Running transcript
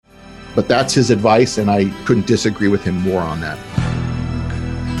But that's his advice, and I couldn't disagree with him more on that.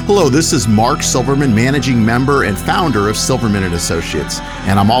 Hello, this is Mark Silverman, managing member and founder of Silverman & Associates,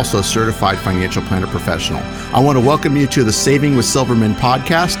 and I'm also a certified financial planner professional. I want to welcome you to the Saving with Silverman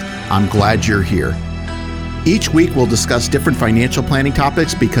podcast. I'm glad you're here. Each week, we'll discuss different financial planning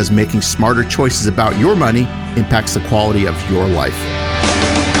topics because making smarter choices about your money impacts the quality of your life.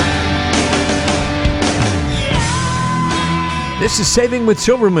 This is Saving with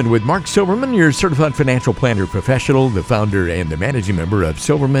Silverman with Mark Silverman, your certified financial planner professional, the founder and the managing member of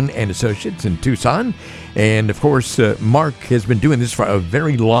Silverman & Associates in Tucson. And of course, Mark has been doing this for a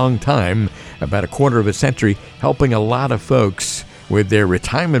very long time, about a quarter of a century, helping a lot of folks with their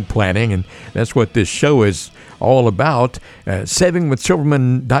retirement planning. And that's what this show is all about.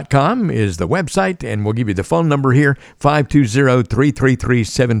 SavingWithSilverman.com is the website, and we'll give you the phone number here,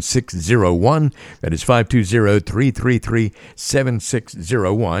 520-333-7601. That is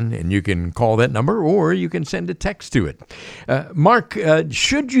 520-333-7601, and you can call that number or you can send a text to it. Mark,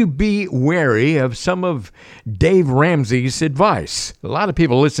 should you be wary of some of Dave Ramsey's advice? A lot of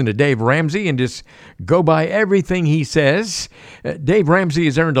people listen to Dave Ramsey and just go by everything he says. Dave Ramsey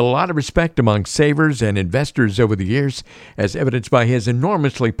has earned a lot of respect among savers and investors over the years, as evidenced by his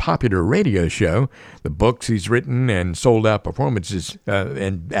enormously popular radio show, the books he's written, and sold-out performances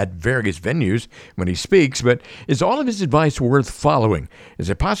and at various venues when he speaks. But is all of his advice worth following? Is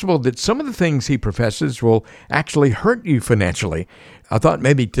it possible that some of the things he professes will actually hurt you financially? I thought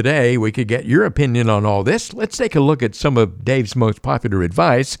maybe today we could get your opinion on all this. Let's take a look at some of Dave's most popular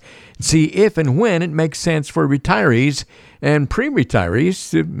advice and see if and when it makes sense for retirees and pre-retirees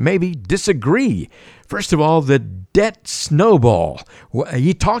to maybe disagree. First of all, the debt snowball.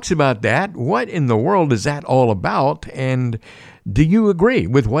 He talks about that. What in the world is that all about? And do you agree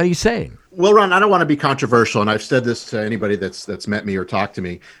with what he's saying? Well, Ron, I don't want to be controversial, and I've said this to anybody that's met me or talked to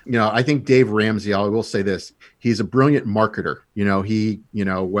me. I think Dave Ramsey, I will say this, he's a brilliant marketer.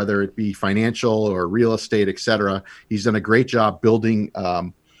 Whether it be financial or real estate, et cetera, he's done a great job building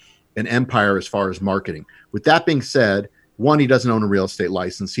an empire as far as marketing. With that being said, one, he doesn't own a real estate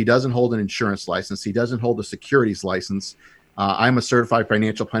license. He doesn't hold an insurance license. He doesn't hold a securities license. I'm a certified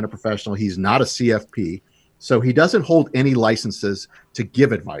financial planner professional. He's not a CFP. So he doesn't hold any licenses to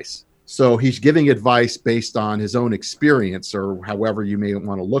give advice. So he's giving advice based on his own experience, or however you may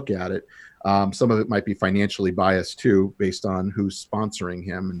want to look at it. Some of it might be financially biased too, based on who's sponsoring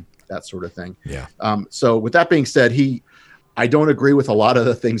him and that sort of thing. Yeah. So with that being said, I don't agree with a lot of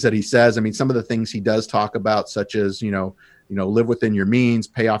the things that he says. I mean, some of the things he does talk about, such as, live within your means,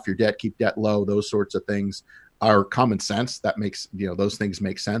 pay off your debt, keep debt low, those sorts of things are common sense. That makes, those things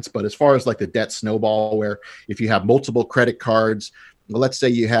make sense. But as far as like the debt snowball, where if you have multiple credit cards, let's say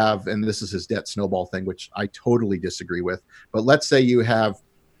you have, and this is his debt snowball thing, which I totally disagree with, but let's say you have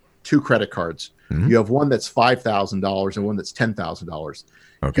two credit cards. Mm-hmm. You have one that's $5,000 and one that's $10,000.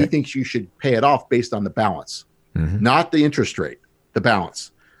 Okay. He thinks you should pay it off based on the balance, not the interest rate, the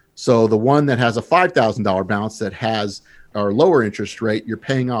balance. So the one that has a $5,000 balance that has a lower interest rate, you're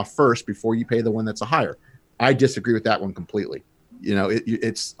paying off first before you pay the one that's a higher. I disagree with that one completely.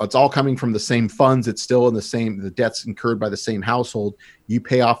 It's all coming from the same funds. It's still in the debt's incurred by the same household. You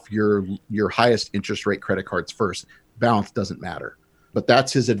pay off your highest interest rate credit cards first. Balance doesn't matter. But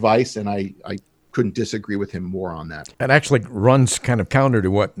that's his advice, and I couldn't disagree with him more on that. It actually runs kind of counter to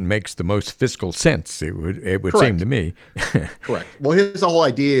what makes the most fiscal sense, it would seem to me. Correct. Well, his whole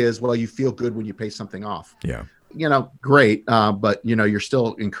idea is, you feel good when you pay something off. Yeah. Great. But you're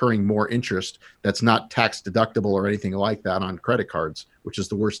still incurring more interest that's not tax deductible or anything like that on credit cards, which is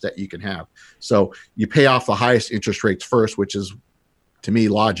the worst debt you can have. So you pay off the highest interest rates first, which is, to me,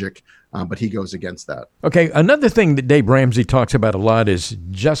 logic. But he goes against that. Okay, another thing that Dave Ramsey talks about a lot is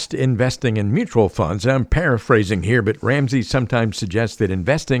just investing in mutual funds. And I'm paraphrasing here, but Ramsey sometimes suggests that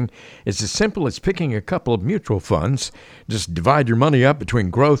investing is as simple as picking a couple of mutual funds. Just divide your money up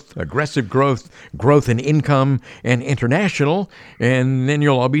between growth, aggressive growth, growth in income, and international, and then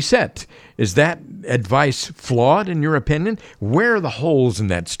you'll all be set. Is that advice flawed in your opinion? Where are the holes in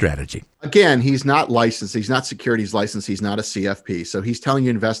that strategy? Again, he's not licensed. He's not securities licensed. He's not a CFP. So he's telling you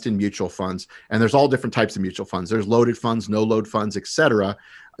invest in mutual funds. And there's all different types of mutual funds. There's loaded funds, no load funds, et cetera.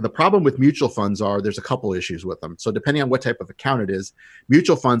 The problem with mutual funds there's a couple issues with them. So depending on what type of account it is,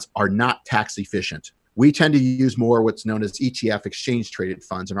 mutual funds are not tax efficient. We tend to use more what's known as ETF, exchange traded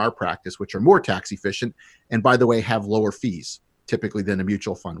funds in our practice, which are more tax efficient. And by the way, have lower fees typically than a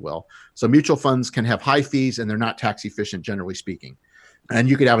mutual fund will. So mutual funds can have high fees and they're not tax efficient, generally speaking. And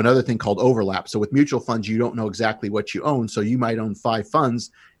you could have another thing called overlap. So with mutual funds, you don't know exactly what you own. So you might own 5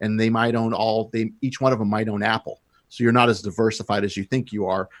 funds and they might own each one of them might own Apple. So you're not as diversified as you think you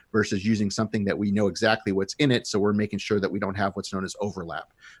are versus using something that we know exactly what's in it. So we're making sure that we don't have what's known as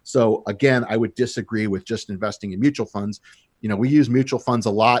overlap. So again, I would disagree with just investing in mutual funds. We use mutual funds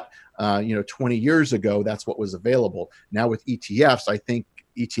a lot. 20 years ago, that's what was available. Now with ETFs, I think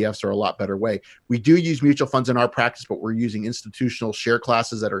ETFs are a lot better way. We do use mutual funds in our practice, but we're using institutional share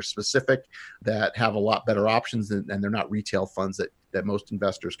classes that are specific, that have a lot better options, and they're not retail funds that most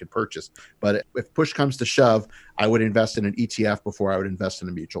investors can purchase. But if push comes to shove, I would invest in an ETF before I would invest in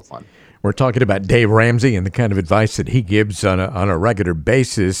a mutual fund. We're talking about Dave Ramsey and the kind of advice that he gives on a regular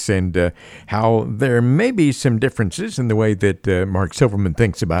basis, and how there may be some differences in the way that Mark Silverman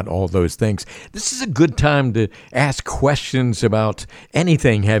thinks about all those things. This is a good time to ask questions about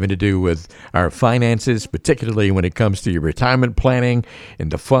anything having to do with our finances, particularly when it comes to your retirement planning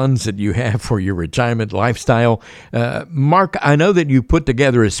and the funds that you have for your retirement lifestyle. Mark, I know that you put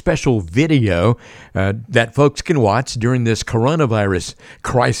together a special video that folks can watch during this coronavirus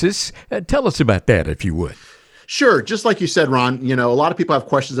crisis. Tell us about that, if you would. Sure. Just like you said, Ron, a lot of people have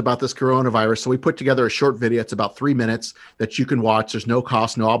questions about this coronavirus. So we put together a short video. It's about 3 minutes that you can watch. There's no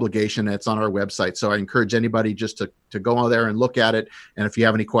cost, no obligation. It's on our website. So I encourage anybody just to go on there and look at it. And if you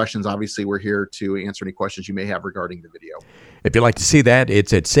have any questions, obviously we're here to answer any questions you may have regarding the video. If you'd like to see that,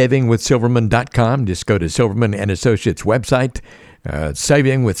 it's at savingwithsilverman.com. Just go to Silverman and Associates website.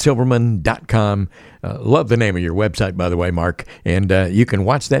 Savingwithsilverman.com. Love the name of your website, by the way, Mark. And you can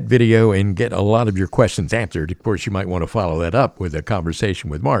watch that video and get a lot of your questions answered. Of course, you might want to follow that up with a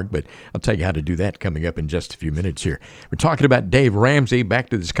conversation with Mark, but I'll tell you how to do that coming up in just a few minutes here. We're talking about Dave Ramsey. Back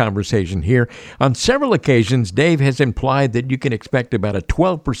to this conversation here. On several occasions, Dave has implied that you can expect about a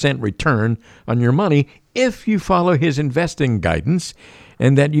 12% return on your money if you follow his investing guidance,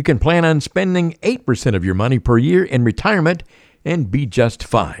 and that you can plan on spending 8% of your money per year in retirement and be just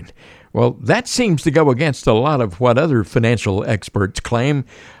fine. Well, that seems to go against a lot of what other financial experts claim.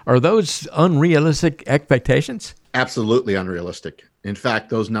 Are those unrealistic expectations? Absolutely unrealistic. In fact,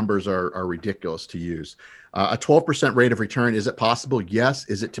 those numbers are ridiculous to use. A 12% rate of return, is it possible? Yes.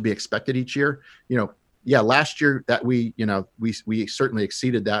 Is it to be expected each year? Last year that we certainly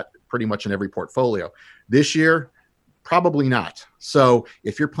exceeded that pretty much in every portfolio. This year, probably not. So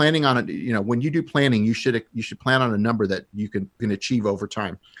if you're planning on it, when you do planning, you should plan on a number that you can achieve over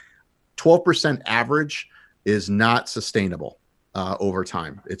time. 12% average is not sustainable over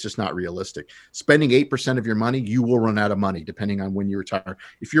time. It's just not realistic. Spending 8% of your money, you will run out of money depending on when you retire.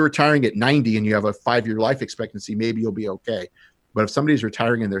 If you're retiring at 90 and you have a 5-year life expectancy, maybe you'll be okay. But if somebody's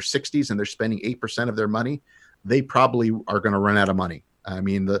retiring in their 60s and they're spending 8% of their money, they probably are going to run out of money. I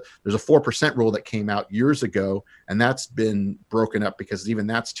mean, there's a 4% rule that came out years ago, and that's been broken up because even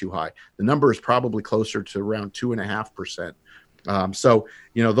that's too high. The number is probably closer to around 2.5%. So,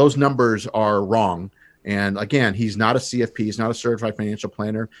 those numbers are wrong. And again, he's not a CFP. He's not a certified financial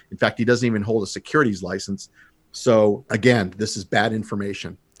planner. In fact, he doesn't even hold a securities license. So again, this is bad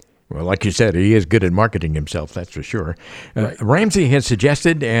information. Well, like you said, he is good at marketing himself, that's for sure. Right. Ramsey has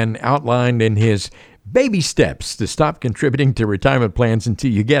suggested and outlined in his baby steps to stop contributing to retirement plans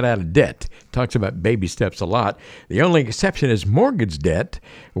until you get out of debt. Talks about baby steps a lot. The only exception is mortgage debt.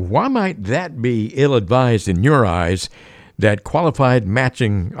 Why might that be ill-advised in your eyes? That qualified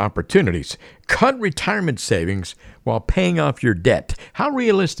matching opportunities cut retirement savings while paying off your debt. How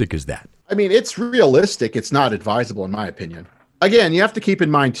realistic is that? I mean, it's realistic. It's not advisable, in my opinion. Again, you have to keep in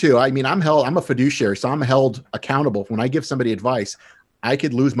mind too. I mean, I'm a fiduciary, so I'm held accountable. When I give somebody advice, I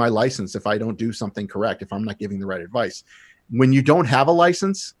could lose my license if I don't do something correct, if I'm not giving the right advice. When you don't have a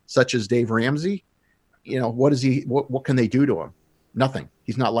license, such as Dave Ramsey, what can they do to him? Nothing.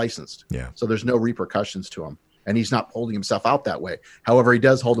 He's not licensed. Yeah. So there's no repercussions to him. And he's not holding himself out that way. However, he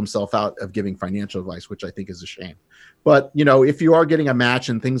does hold himself out of giving financial advice, which I think is a shame. But, if you are getting a match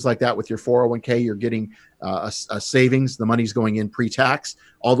and things like that with your 401k, you're getting a savings, the money's going in pre-tax,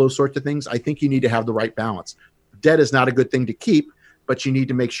 all those sorts of things. I think you need to have the right balance. Debt is not a good thing to keep, but you need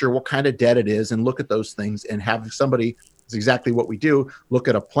to make sure what kind of debt it is and look at those things and have somebody. It's exactly what we do. Look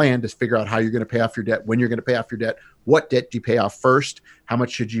at a plan to figure out how you're going to pay off your debt, when you're going to pay off your debt, what debt do you pay off first, how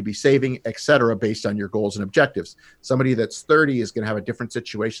much should you be saving, et cetera, based on your goals and objectives. Somebody that's 30 is going to have a different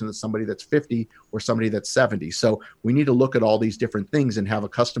situation than somebody that's 50 or somebody that's 70. So we need to look at all these different things and have a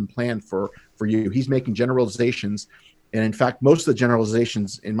custom plan for you. He's making generalizations. And in fact, most of the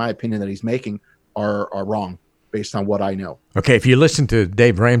generalizations, in my opinion, that he's making are wrong. based on what I know. Okay, if you listen to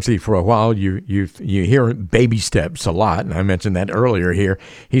Dave Ramsey for a while, you hear baby steps a lot, and I mentioned that earlier here.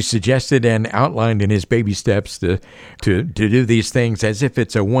 He suggested and outlined in his baby steps to do these things as if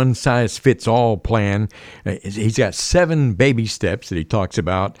it's a one-size-fits-all plan. He's got 7 baby steps that he talks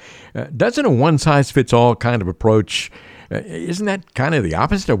about. Doesn't a one-size-fits-all kind of approach, isn't that kind of the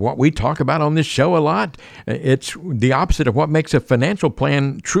opposite of what we talk about on this show a lot? It's the opposite of what makes a financial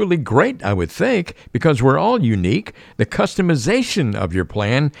plan truly great, I would think, because we're all unique. The customization of your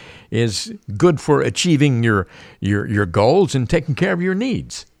plan is good for achieving your goals and taking care of your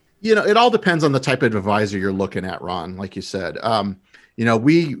needs. It all depends on the type of advisor you're looking at, Ron, like you said.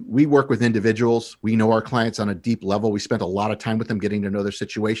 We work with individuals. We know our clients on a deep level. We spend a lot of time with them getting to know their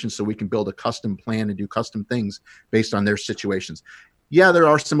situation so we can build a custom plan and do custom things based on their situations. Yeah, there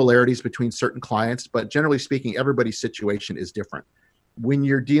are similarities between certain clients, but generally speaking, everybody's situation is different. When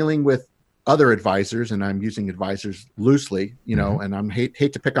you're dealing with other advisors, and I'm using advisors loosely, and I'm hate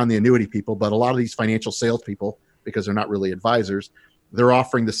to pick on the annuity people, but a lot of these financial salespeople, because they're not really advisors, they're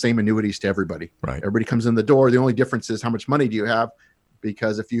offering the same annuities to everybody. Right. Everybody comes in the door. The only difference is how much money do you have?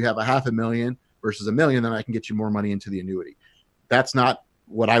 Because if you have $500,000 versus $1 million, then I can get you more money into the annuity. That's not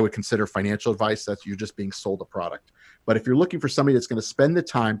what I would consider financial advice. That's you're just being sold a product. But if you're looking for somebody that's going to spend the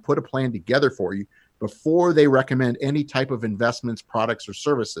time, put a plan together for you before they recommend any type of investments, products, or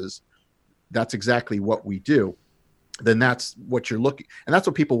services, that's exactly what we do. Then that's what you're looking. And that's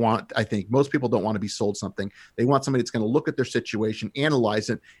what people want. I think most people don't want to be sold something. They want somebody that's going to look at their situation, analyze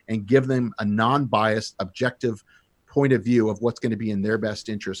it, and give them a non-biased, objective point of view of what's going to be in their best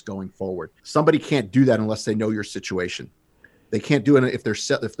interest going forward. Somebody can't do that unless they know your situation. They can't do it if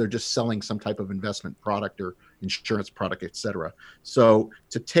they're just selling some type of investment product or insurance product, et cetera. So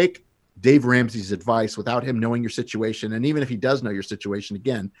to take Dave Ramsey's advice without him knowing your situation, and even if he does know your situation,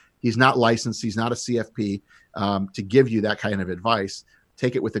 again, he's not licensed, he's not a CFP to give you that kind of advice.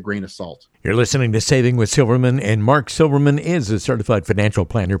 Take it with a grain of salt. You're listening to Saving with Silverman, and Mark Silverman is a certified financial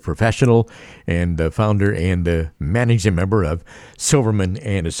planner professional and the founder and the managing member of Silverman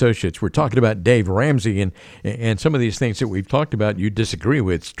and Associates. We're talking about Dave Ramsey, and some of these things that we've talked about you disagree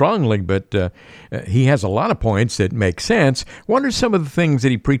with strongly, but he has a lot of points that make sense. What are some of the things that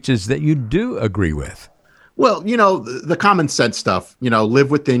he preaches that you do agree with? Well, the common sense stuff,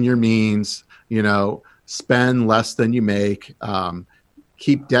 live within your means, spend less than you make,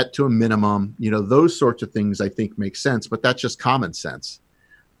 keep debt to a minimum, those sorts of things I think make sense, but that's just common sense.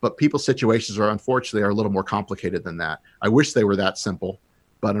 But people's situations unfortunately are a little more complicated than that. I wish they were that simple,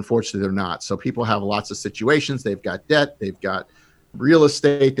 but unfortunately they're not. So people have lots of situations. They've got debt, they've got real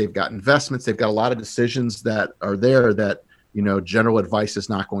estate, they've got investments, they've got a lot of decisions that are there that, general advice is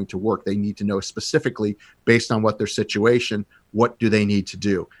not going to work. They need to know specifically based on what their situation, what do they need to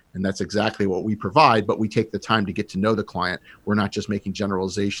do? And that's exactly what we provide, but we take the time to get to know the client. We're not just making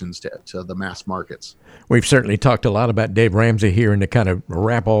generalizations to the mass markets. We've certainly talked a lot about Dave Ramsey here, and to kind of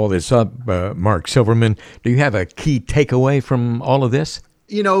wrap all this up, Mark Silverman, do you have a key takeaway from all of this?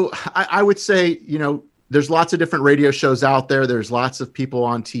 I would say, there's lots of different radio shows out there. There's lots of people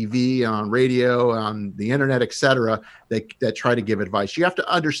on TV, on radio, on the internet, et cetera, that try to give advice. You have to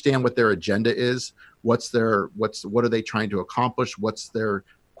understand what their agenda is. What are they trying to accomplish? What's their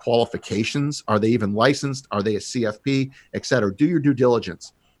qualifications? Are they even licensed? Are they a CFP, et cetera? Do your due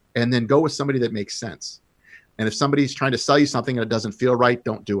diligence and then go with somebody that makes sense. And if somebody's trying to sell you something and it doesn't feel right,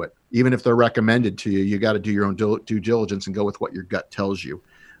 don't do it. Even if they're recommended to you, you got to do your own due diligence and go with what your gut tells you.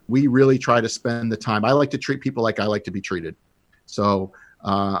 We really try to spend the time. I like to treat people like I like to be treated. So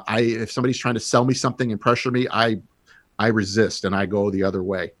if somebody's trying to sell me something and pressure me, I resist and I go the other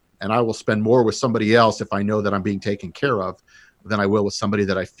way. And I will spend more with somebody else if I know that I'm being taken care of than I will with somebody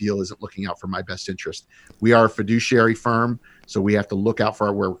that I feel isn't looking out for my best interest. We are a fiduciary firm, so we have to look out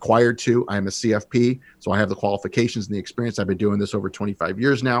for we're required to. I am a CFP, so I have the qualifications and the experience. I've been doing this over 25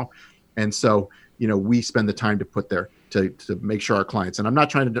 years now. And so, we spend the time to put there to make sure our clients, and I'm not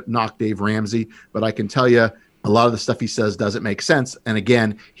trying to knock Dave Ramsey, but I can tell you a lot of the stuff he says doesn't make sense. And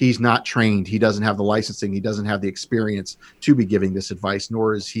again, he's not trained. He doesn't have the licensing. He doesn't have the experience to be giving this advice,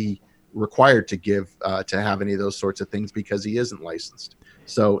 nor is he required to give to have any of those sorts of things because he isn't licensed.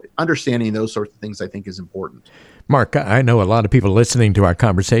 So understanding those sorts of things, I think, is important. Mark, I know a lot of people listening to our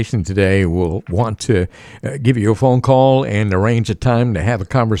conversation today will want to give you a phone call and arrange a time to have a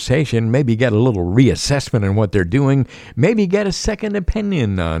conversation, maybe get a little reassessment on what they're doing, maybe get a second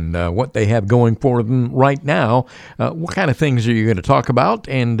opinion on what they have going for them right now. What kind of things are you going to talk about?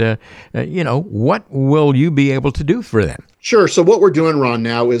 And, what will you be able to do for them? Sure. So what we're doing, Ron,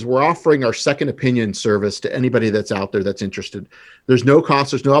 now is we're offering our second opinion service to anybody that's out there that's interested. There's no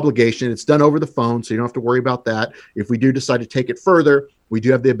cost, there's no obligation. It's done over the phone, so you don't have to worry about that. If we do decide to take it further, we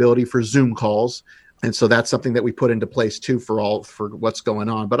do have the ability for Zoom calls. And so that's something that we put into place too for what's going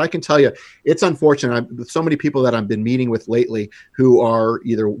on. But I can tell you, it's unfortunate. So many people that I've been meeting with lately who are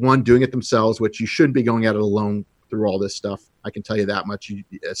either one, doing it themselves, which you shouldn't be going at it alone through all this stuff. I can tell you that much.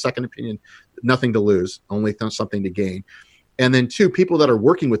 A second opinion, nothing to lose, only something to gain. And then two, people that are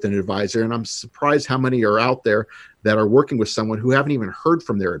working with an advisor, and I'm surprised how many are out there that are working with someone who haven't even heard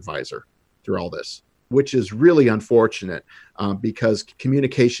from their advisor through all this, which is really unfortunate because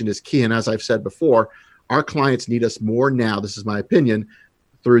communication is key. And as I've said before, our clients need us more now, this is my opinion,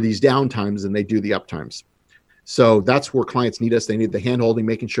 through these downtimes than they do the uptimes. So that's where clients need us. They need the handholding,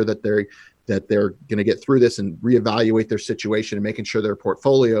 making sure that they're going to get through this and reevaluate their situation and making sure their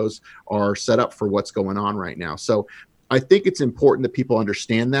portfolios are set up for what's going on right now. So I think it's important that people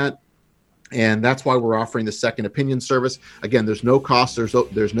understand that. And that's why we're offering the second opinion service. Again, there's no cost,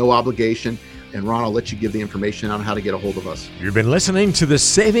 there's no obligation. And Ron, I'll let you give the information on how to get a hold of us. You've been listening to the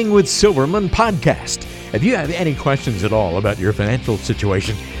Saving with Silverman podcast. If you have any questions at all about your financial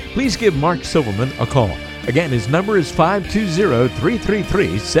situation, please give Mark Silverman a call. Again, his number is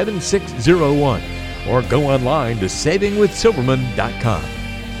 520-333-7601, or go online to savingwithsilverman.com.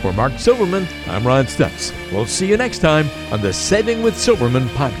 For Mark Silverman, I'm Ron Stutz. We'll see you next time on the Saving with Silverman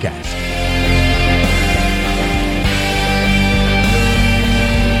podcast.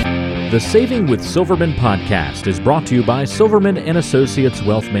 The Saving with Silverman podcast is brought to you by Silverman & Associates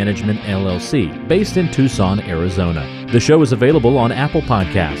Wealth Management, LLC, based in Tucson, Arizona. The show is available on Apple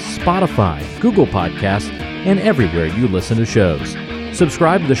Podcasts, Spotify, Google Podcasts, and everywhere you listen to shows.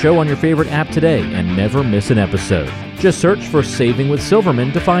 Subscribe to the show on your favorite app today and never miss an episode. Just search for Saving with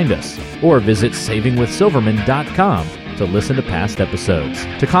Silverman to find us, or visit savingwithsilverman.com to listen to past episodes,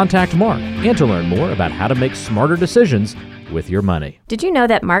 to contact Mark, and to learn more about how to make smarter decisions with your money. Did you know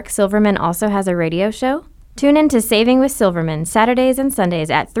that Mark Silverman also has a radio show? Tune in to Saving with Silverman Saturdays and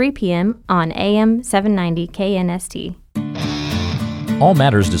Sundays at 3 p.m. on AM 790 KNST. All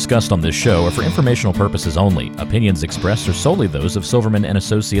matters discussed on this show are for informational purposes only. Opinions expressed are solely those of Silverman &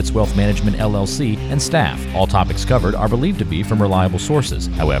 Associates Wealth Management, LLC, and staff. All topics covered are believed to be from reliable sources.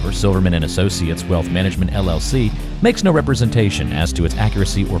 However, Silverman & Associates Wealth Management, LLC, makes no representation as to its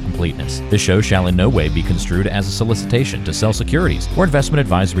accuracy or completeness. This show shall in no way be construed as a solicitation to sell securities or investment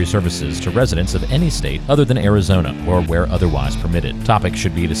advisory services to residents of any state other than Arizona or where otherwise permitted. Topics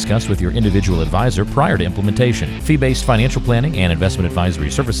should be discussed with your individual advisor prior to implementation. Fee-based financial planning and investment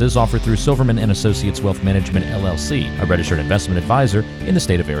advisory services offered through Silverman & Associates Wealth Management, LLC, a registered investment advisor in the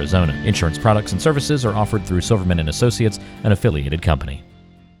state of Arizona. Insurance products and services are offered through Silverman & Associates, an affiliated company.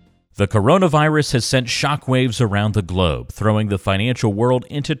 The coronavirus has sent shockwaves around the globe, throwing the financial world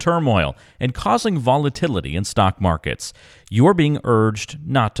into turmoil and causing volatility in stock markets. You're being urged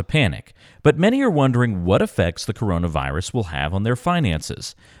not to panic, but many are wondering what effects the coronavirus will have on their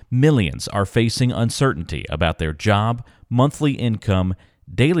finances. Millions are facing uncertainty about their job, monthly income,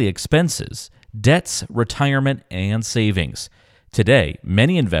 daily expenses, debts, retirement, and savings. Today,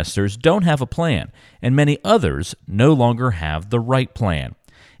 many investors don't have a plan, and many others no longer have the right plan.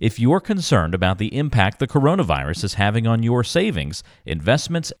 If you're concerned about the impact the coronavirus is having on your savings,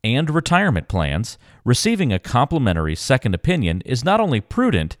 investments, and retirement plans, receiving a complimentary second opinion is not only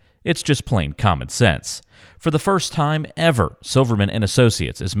prudent, it's just plain common sense. For the first time ever, Silverman &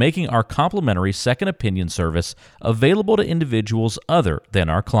 Associates is making our complimentary second opinion service available to individuals other than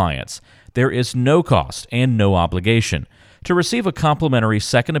our clients. There is no cost and no obligation. To receive a complimentary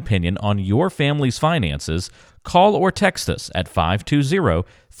second opinion on your family's finances, call or text us at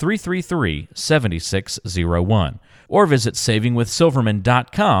 520-333-7601 or visit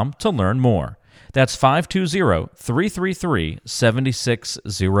savingwithsilverman.com to learn more. That's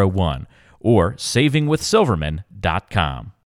 520-333-7601 or savingwithsilverman.com.